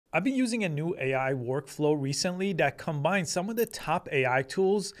I've been using a new AI workflow recently that combines some of the top AI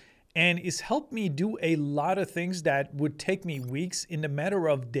tools and it's helped me do a lot of things that would take me weeks in a matter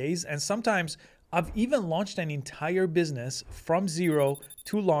of days. And sometimes I've even launched an entire business from zero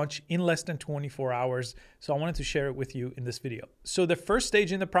to launch in less than 24 hours. So I wanted to share it with you in this video. So the first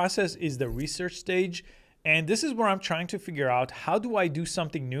stage in the process is the research stage. And this is where I'm trying to figure out, how do I do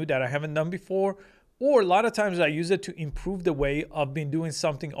something new that I haven't done before? Or a lot of times I use it to improve the way I've been doing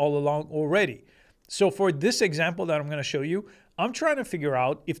something all along already. So for this example that I'm going to show you, I'm trying to figure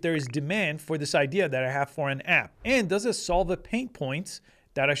out if there is demand for this idea that I have for an app. And does it solve a pain point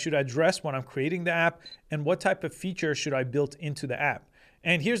that I should address when I'm creating the app? And what type of feature should I build into the app?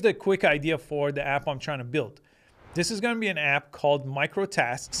 And here's the quick idea for the app I'm trying to build. This is going to be an app called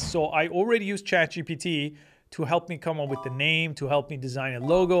Microtasks. So I already use ChatGPT to help me come up with the name, to help me design a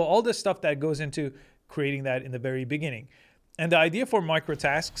logo, all the stuff that goes into creating that in the very beginning. And the idea for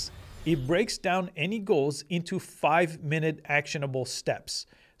Microtasks, it breaks down any goals into 5-minute actionable steps.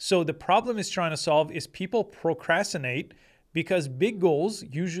 So the problem it's trying to solve is people procrastinate because big goals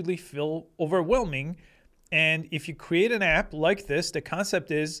usually feel overwhelming. And if you create an app like this, the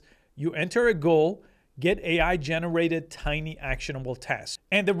concept is you enter a goal, get AI generated tiny actionable tasks.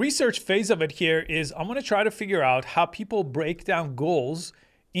 And the research phase of it here is I'm gonna try to figure out how people break down goals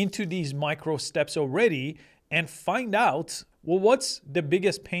into these micro steps already and find out, well, what's the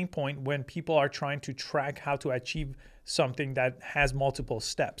biggest pain point when people are trying to track how to achieve something that has multiple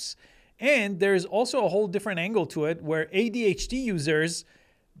steps. And there's also a whole different angle to it where ADHD users,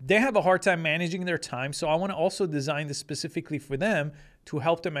 they have a hard time managing their time. So I want to also design this specifically for them to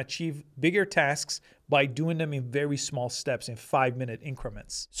help them achieve bigger tasks by doing them in very small steps in 5-minute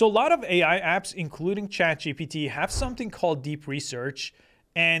increments. So a lot of AI apps, including ChatGPT, have something called deep research.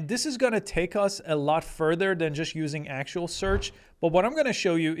 And this is going to take us a lot further than just using actual search. But what I'm going to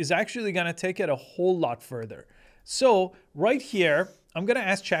show you is actually going to take it a whole lot further. So right here, I'm going to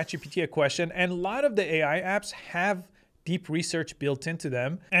ask ChatGPT a question, and a lot of the AI apps have deep research built into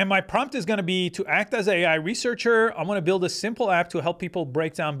them. And my prompt is going to be to act as an AI researcher. I'm going to build a simple app to help people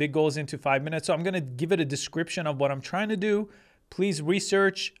break down big goals into 5 minutes. So I'm going to give it a description of what I'm trying to do. Please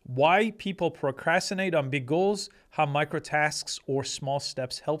research why people procrastinate on big goals, how microtasks or small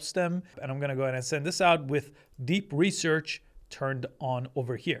steps helps them. And I'm going to go ahead and send this out with deep research turned on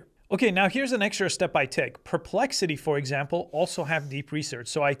over here. Okay, now here's an extra step I take. Perplexity, for example, also have deep research.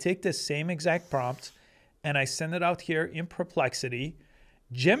 So I take the same exact prompt and I send it out here in Perplexity.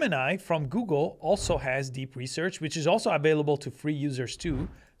 Gemini from Google also has deep research, which is also available to free users too.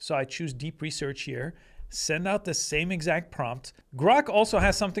 So I choose deep research here, send out the same exact prompt. Grok also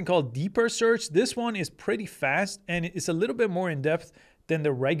has something called deeper search. This one is pretty fast and it's a little bit more in depth than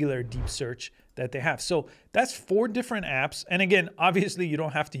the regular deep search that they have. So that's 4 different apps. And again, obviously you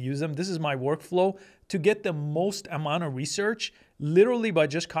don't have to use them. This is my workflow to get the most amount of research, literally by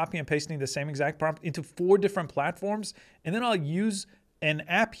just copy and pasting the same exact prompt into 4 different platforms. And then I'll use an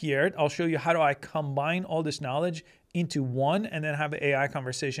app here. I'll show you how do I combine all this knowledge into one and then have an AI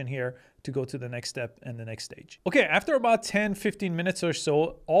conversation here to go to the next step and the next stage. Okay, after about 10-15 minutes or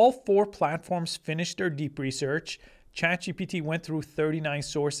so, all 4 platforms finished their deep research. ChatGPT went through 39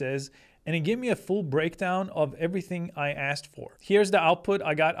 sources and it gave me a full breakdown of everything I asked for. Here's the output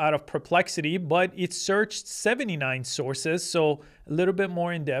I got out of Perplexity, but it searched 79 sources, so a little bit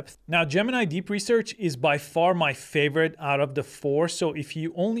more in depth. Now, Gemini Deep Research is by far my favorite out of the 4. So if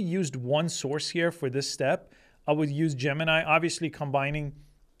you only used one source here for this step, I would use Gemini. Obviously, combining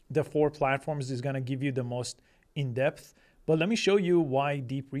the 4 platforms is going to give you the most in depth. But let me show you why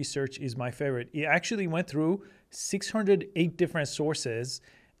Deep Research is my favorite. It actually went through 608 different sources.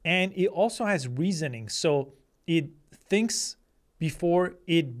 And it also has reasoning. So it thinks before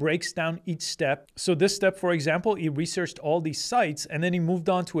it breaks down each step. So this step, for example, it researched all these sites and then it moved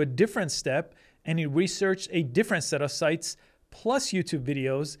on to a different step and it researched a different set of sites plus YouTube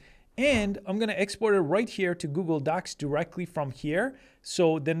videos. And I'm going to export it right here to Google Docs directly from here.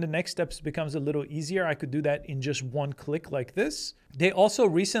 So then the next steps becomes a little easier. I could do that in just one click like this. They also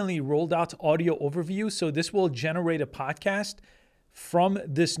recently rolled out audio overview. So this will generate a podcast from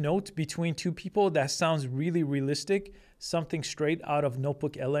this note between 2 people that sounds really realistic, something straight out of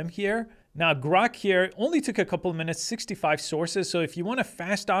NotebookLM here. Now Grok here only took a couple of minutes, 65 sources. So if you want a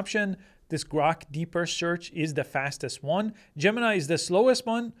fast option, this Grok deeper search is the fastest one. Gemini is the slowest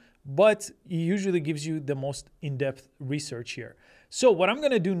one, but it usually gives you the most in-depth research here. So what I'm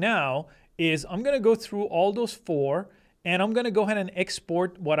going to do now is I'm going to go through all those 4 and I'm going to go ahead and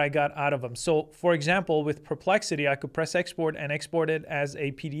export what I got out of them. So for example, with Perplexity, I could press export and export it as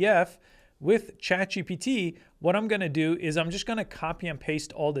a PDF. with ChatGPT, what I'm gonna do is I'm just gonna copy and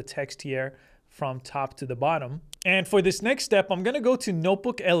paste all the text here from top to the bottom. And for this next step, I'm gonna go to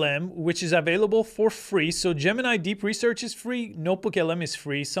NotebookLM, which is available for free. So Gemini Deep Research is free, NotebookLM is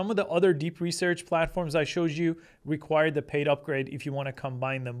free. Some of the other deep research platforms I showed you require the paid upgrade if you wanna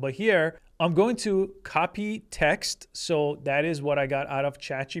combine them. But here, I'm going to copy text. So that is what I got out of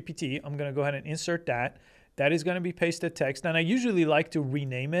ChatGPT. I'm gonna go ahead and insert that. That is gonna be pasted text. And I usually like to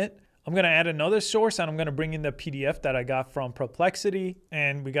rename it. I'm gonna add another source and I'm gonna bring in the PDF that I got from Perplexity.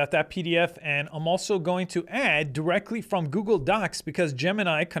 And we got that PDF, and I'm also going to add directly from Google Docs because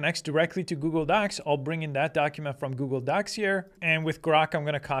Gemini connects directly to Google Docs. I'll bring in that document from Google Docs here. And with Grok, I'm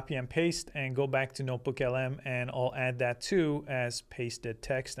gonna copy and paste and go back to NotebookLM, and I'll add that too as pasted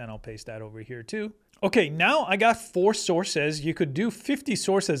text, and I'll paste that over here too. Okay, now I got 4 sources. You could do 50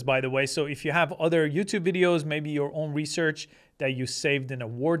 sources, by the way. So if you have other YouTube videos, maybe your own research that you saved in a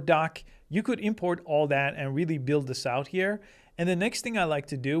Word doc, you could import all that and really build this out here. And the next thing I like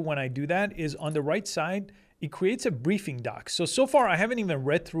to do when I do that is on the right side, it creates a briefing doc. So far I haven't even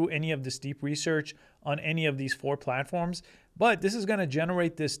read through any of this deep research on any of these 4 platforms, but this is gonna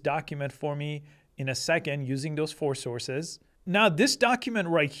generate this document for me in a second using those 4 sources. Now this document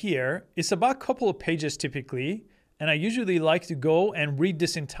right here is about a couple of pages typically, and I usually like to go and read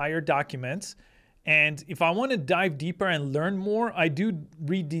this entire document. And if I want to dive deeper and learn more, I do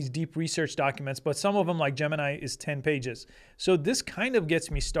read these deep research documents, but some of them like Gemini is 10 pages. So this kind of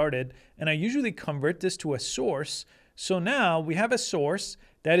gets me started, and I usually convert this to a source. So now we have a source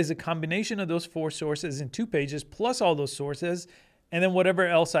that is a combination of those 4 sources in 2 pages plus all those sources, and then whatever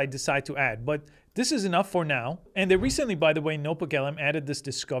else I decide to add. But this is enough for now. And they recently, by the way, NotebookLM added this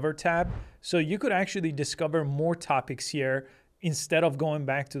Discover tab. So you could actually discover more topics here instead of going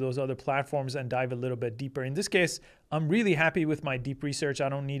back to those other platforms and dive a little bit deeper. In this case, I'm really happy with my deep research. I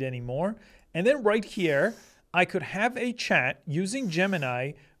don't need any more. And then right here, I could have a chat using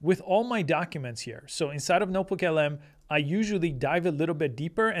Gemini with all my documents here. So inside of NotebookLM, I usually dive a little bit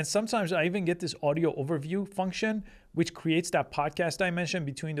deeper, and sometimes I even get this audio overview function, which creates that podcast dimension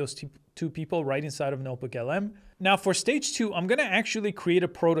between those 2 people right inside of NotebookLM. Now for stage 2, I'm gonna actually create a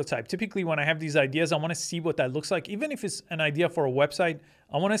prototype. Typically when I have these ideas, I wanna see what that looks like. Even if it's an idea for a website,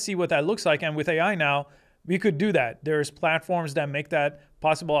 I wanna see what that looks like. And with AI now, we could do that. There's platforms that make that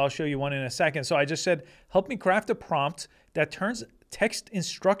possible. I'll show you one in a second. So I just said, help me craft a prompt that turns text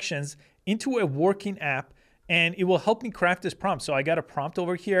instructions into a working app, and it will help me craft this prompt. So I got a prompt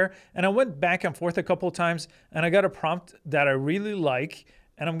over here, and I went back and forth a couple of times, and I got a prompt that I really like,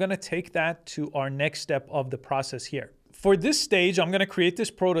 and I'm gonna take that to our next step of the process here. For this stage, I'm gonna create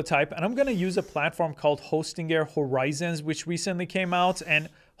this prototype, and I'm gonna use a platform called Hostinger Horizons, which recently came out. And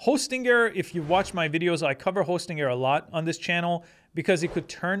Hostinger, if you watch my videos, I cover Hostinger a lot on this channel because it could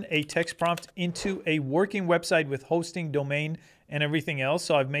turn a text prompt into a working website with hosting, domain, and everything else.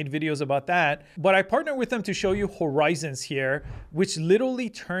 So I've made videos about that. But I partner with them to show you Horizons here, which literally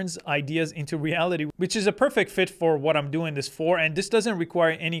turns ideas into reality, which is a perfect fit for what I'm doing this for. And this doesn't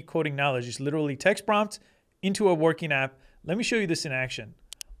require any coding knowledge. It's literally text prompt into a working app. Let me show you this in action.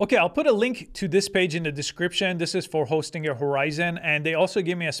 Okay, I'll put a link to this page in the description. This is for Hostinger Horizon, and they also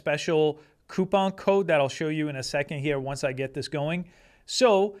give me a special coupon code that I'll show you in a second here once I get this going.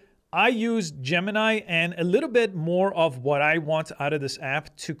 So I used Gemini and a little bit more of what I want out of this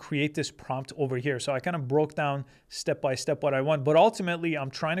app to create this prompt over here. So I kind of broke down step by step what I want, but ultimately I'm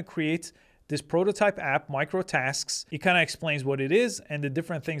trying to create this prototype app, Microtasks. It kind of explains what it is and the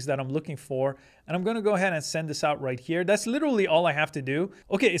different things that I'm looking for. And I'm gonna go ahead and send this out right here. That's literally all I have to do.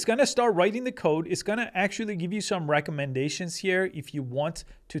 Okay, it's gonna start writing the code. It's gonna actually give you some recommendations here if you want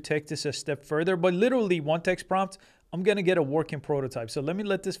to take this a step further, but literally one text prompt, I'm gonna get a working prototype. So let me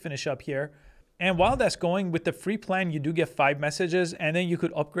let this finish up here. And while that's going, with the free plan, you do get 5 messages, and then you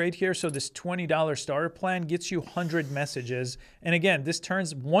could upgrade here. So this $20 starter plan gets you 100 messages. And again, this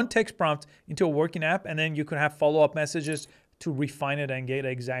turns one text prompt into a working app, and then you could have follow-up messages to refine it and get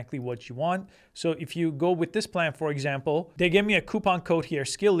exactly what you want. So if you go with this plan, for example, they give me a coupon code here,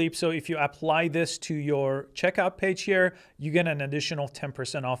 Skill Leap. So if you apply this to your checkout page here, you get an additional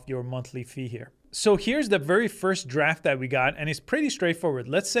 10% off your monthly fee here. So here's the very first draft that we got, and it's pretty straightforward.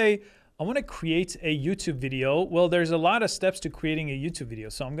 Let's say I want to create a YouTube video. Well, there's a lot of steps to creating a YouTube video.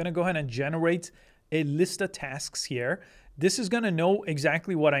 So I'm going to go ahead and generate a list of tasks here. This is going to know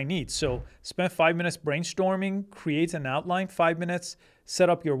exactly what I need. So spend 5 minutes brainstorming, create an outline, 5 minutes, set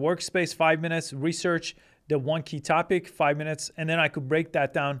up your workspace, 5 minutes, research the one key topic, 5 minutes, and then I could break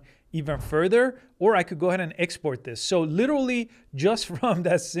that down even further, or I could go ahead and export this. So literally just from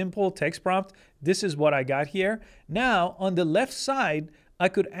that simple text prompt, this is what I got here. Now on the left side, I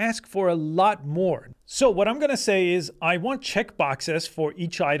could ask for a lot more. So what I'm gonna say is I want checkboxes for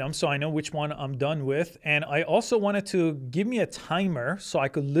each item so I know which one I'm done with. And I also wanted to give me a timer so I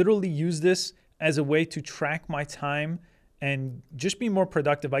could literally use this as a way to track my time and just be more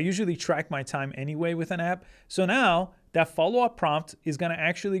productive. I usually track my time anyway with an app. So now that follow-up prompt is gonna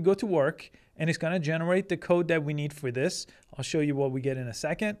actually go to work and it's gonna generate the code that we need for this. I'll show you what we get in a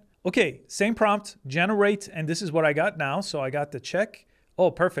second. Okay, same prompt, generate, and this is what I got now. So I got the check. Oh,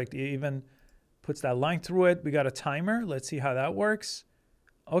 perfect, it even puts that line through it. We got a timer, let's see how that works.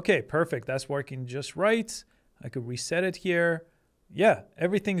 Okay, perfect, that's working just right. I could reset it here. Yeah,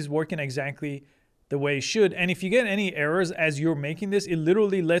 everything is working exactly the way it should. And if you get any errors as you're making this, it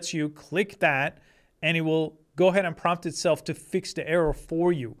literally lets you click that and it will go ahead and prompt itself to fix the error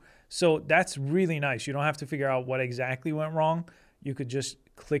for you. So that's really nice. You don't have to figure out what exactly went wrong. You could just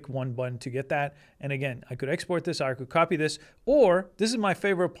click one button to get that. And again, I could export this, or I could copy this, or this is my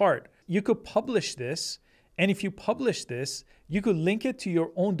favorite part. You could publish this. And if you publish this, you could link it to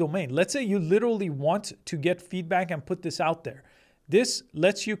your own domain. Let's say you literally want to get feedback and put this out there. This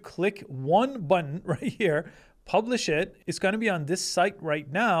lets you click one button right here, publish it. It's going to be on this site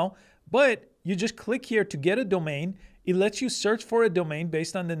right now, but you just click here to get a domain. It lets you search for a domain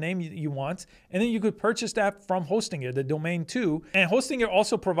based on the name you want, and then you could purchase that from Hostinger, the domain too. And Hostinger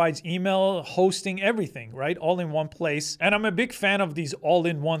also provides email, hosting, everything, right? All in one place. And I'm a big fan of these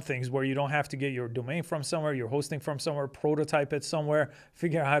all-in-one things where you don't have to get your domain from somewhere, your hosting from somewhere, prototype it somewhere,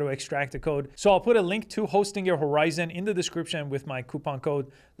 figure out how to extract the code. So I'll put a link to Hostinger Horizon in the description with my coupon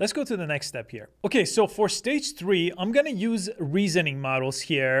code. Let's go to the next step here. Okay, so for stage 3, I'm gonna use reasoning models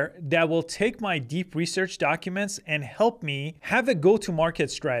here that will take my deep research documents and help me have a go-to-market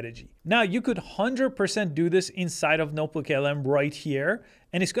strategy. Now, you could 100% do this inside of NotebookLM right here,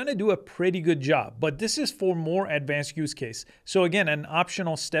 and it's gonna do a pretty good job, but this is for more advanced use case. So again, an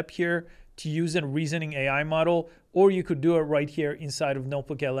optional step here to use a reasoning AI model, or you could do it right here inside of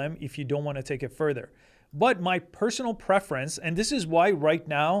NotebookLM if you don't wanna take it further. But my personal preference, and this is why right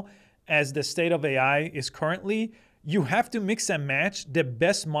now, as the state of AI is currently, you have to mix and match the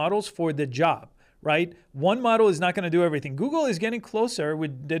best models for the job, right? One model is not going to do everything. Google is getting closer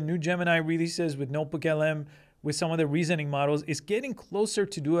with the new Gemini releases, with NotebookLM, with some of the reasoning models. It's getting closer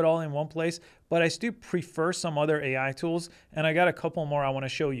to do it all in one place, but I still prefer some other AI tools, and I got a couple more I want to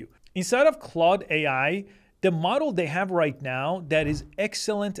show you. Inside of Claud AI, the model they have right now that is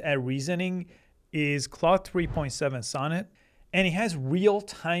excellent at reasoning is Claude 3.7 Sonnet, and it has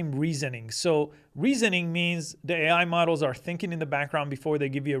real-time reasoning. So reasoning means the AI models are thinking in the background before they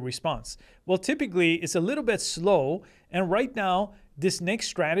give you a response. Well, typically it's a little bit slow, and right now this next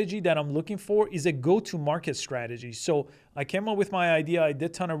strategy that I'm looking for is a go-to-market strategy. So I came up with my idea, I did a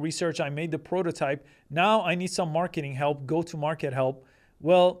ton of research, I made the prototype. Now I need some marketing help, go-to-market help.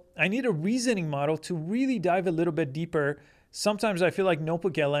 Well, I need a reasoning model to really dive a little bit deeper. Sometimes I feel like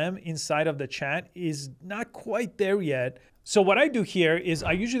NotebookLM inside of the chat is not quite there yet. So what I do here is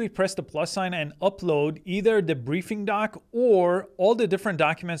I usually press the plus sign and upload either the briefing doc or all the different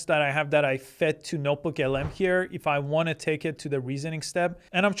documents that I have that I fed to NotebookLM here if I want to take it to the reasoning step.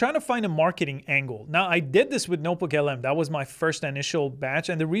 And I'm trying to find a marketing angle. Now, I did this with NotebookLM. That was my first initial batch.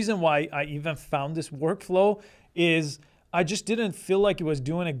 And the reason why I even found this workflow is I just didn't feel like it was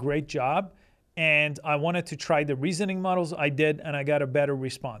doing a great job. And I wanted to try the reasoning models. I did, and I got a better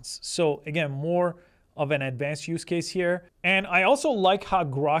response. So again, more of an advanced use case here. And I also like how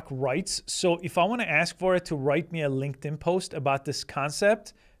Grok writes. So if I want to ask for it to write me a LinkedIn post about this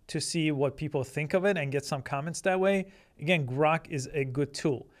concept to see what people think of it and get some comments that way, again, Grok is a good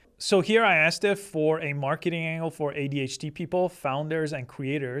tool. So here I asked it for a marketing angle for ADHD people, founders and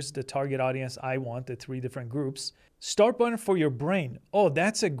creators, the target audience I want, the 3 different groups. Start button for your brain. Oh,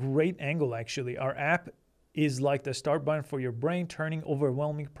 that's a great angle actually. Our app is like the start button for your brain, turning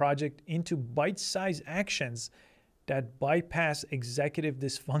overwhelming project into bite-sized actions that bypass executive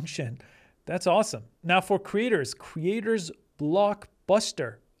dysfunction. That's awesome. Now for creators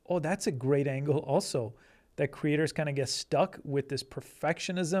blockbuster. Oh, that's a great angle also. That creators kind of get stuck with this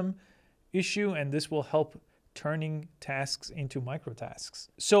perfectionism issue, and this will help turning tasks into microtasks.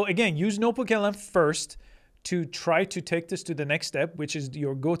 So again, use NotebookLM first to try to take this to the next step, which is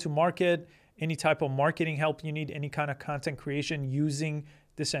your go-to-market, any type of marketing help you need, any kind of content creation using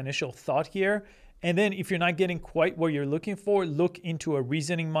this initial thought here. And then if you're not getting quite what you're looking for, look into a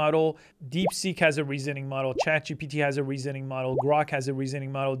reasoning model. DeepSeek has a reasoning model. ChatGPT has a reasoning model. Grok has a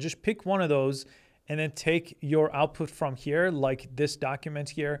reasoning model. Just pick one of those and then take your output from here, like this document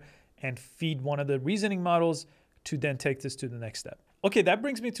here, and feed one of the reasoning models to then take this to the next step. Okay, that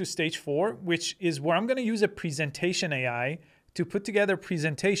brings me to stage 4, which is where I'm gonna use a presentation AI to put together a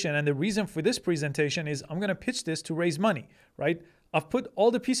presentation. And the reason for this presentation is I'm going to pitch this to raise money, right? I've put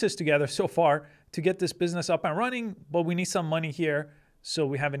all the pieces together so far to get this business up and running, but we need some money here so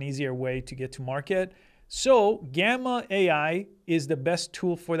we have an easier way to get to market. So Gamma AI is the best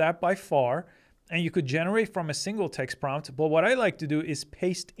tool for that by far. And you could generate from a single text prompt. But what I like to do is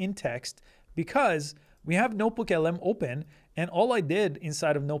paste in text because we have NotebookLM open. And all I did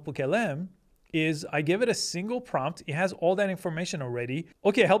inside of NotebookLM is I give it a single prompt. It has all that information already.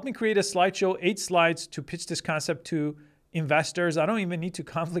 Okay, help me create a slideshow, 8 slides to pitch this concept to investors. I don't even need to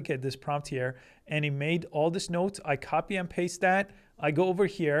complicate this prompt here. And it made all this notes. I copy and paste that. I go over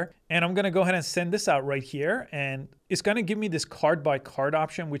here and I'm gonna go ahead and send this out right here. And it's gonna give me this card by card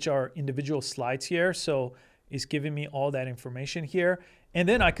option, which are individual slides here. So it's giving me all that information here. And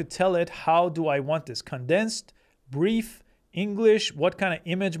then I could tell it, how do I want this? Condensed, brief, English, what kind of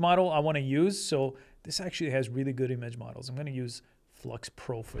image model I wanna use. So this actually has really good image models. I'm gonna use Flux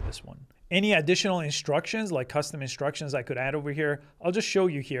Pro for this one. Any additional instructions, like custom instructions I could add over here, I'll just show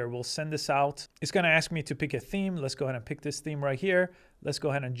you here. We'll send this out. It's gonna ask me to pick a theme. Let's go ahead and pick this theme right here. Let's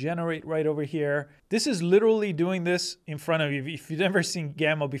go ahead and generate right over here. This is literally doing this in front of you. If you've never seen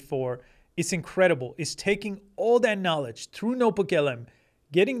Gamma before, it's incredible. It's taking all that knowledge through NotebookLM,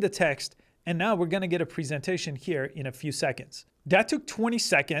 getting the text, and now we're gonna get a presentation here in a few seconds. That took 20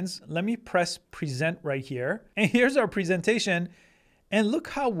 seconds. Let me press present right here. And here's our presentation. And look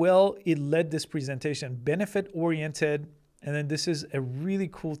how well it led this presentation, benefit oriented. And then this is a really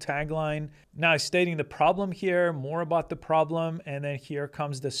cool tagline. Now it's stating the problem here, more about the problem. And then here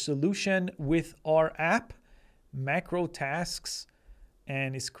comes the solution with our app, Microtasks.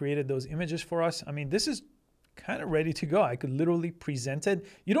 And it's created those images for us. I mean, this is kind of ready to go. I could literally present it.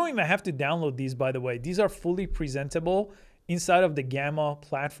 You don't even have to download these, by the way. These are fully presentable inside of the Gamma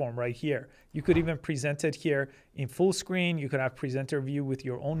platform right here. You could even present it here in full screen. You could have presenter view with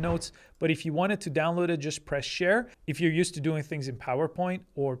your own notes. But if you wanted to download it, just press share. If you're used to doing things in PowerPoint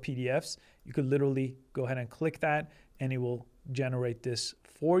or PDFs, you could literally go ahead and click that and it will generate this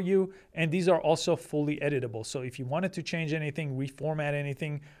for you. And these are also fully editable. So if you wanted to change anything, reformat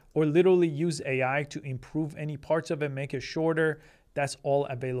anything, or literally use AI to improve any parts of it, make it shorter, that's all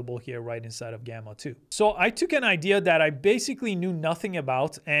available here right inside of Gamma too. So I took an idea that I basically knew nothing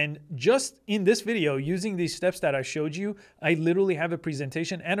about, and just in this video, using these steps that I showed you, I literally have a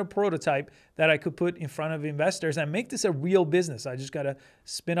presentation and a prototype that I could put in front of investors and make this a real business. I just gotta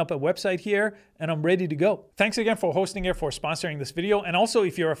spin up a website here and I'm ready to go. Thanks again for hosting it, for sponsoring this video. And also,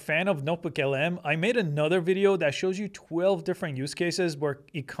 if you're a fan of NotebookLM, I made another video that shows you 12 different use cases where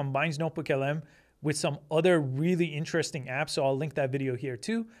it combines NotebookLM with some other really interesting apps. So I'll link that video here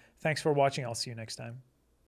too. Thanks for watching. I'll see you next time.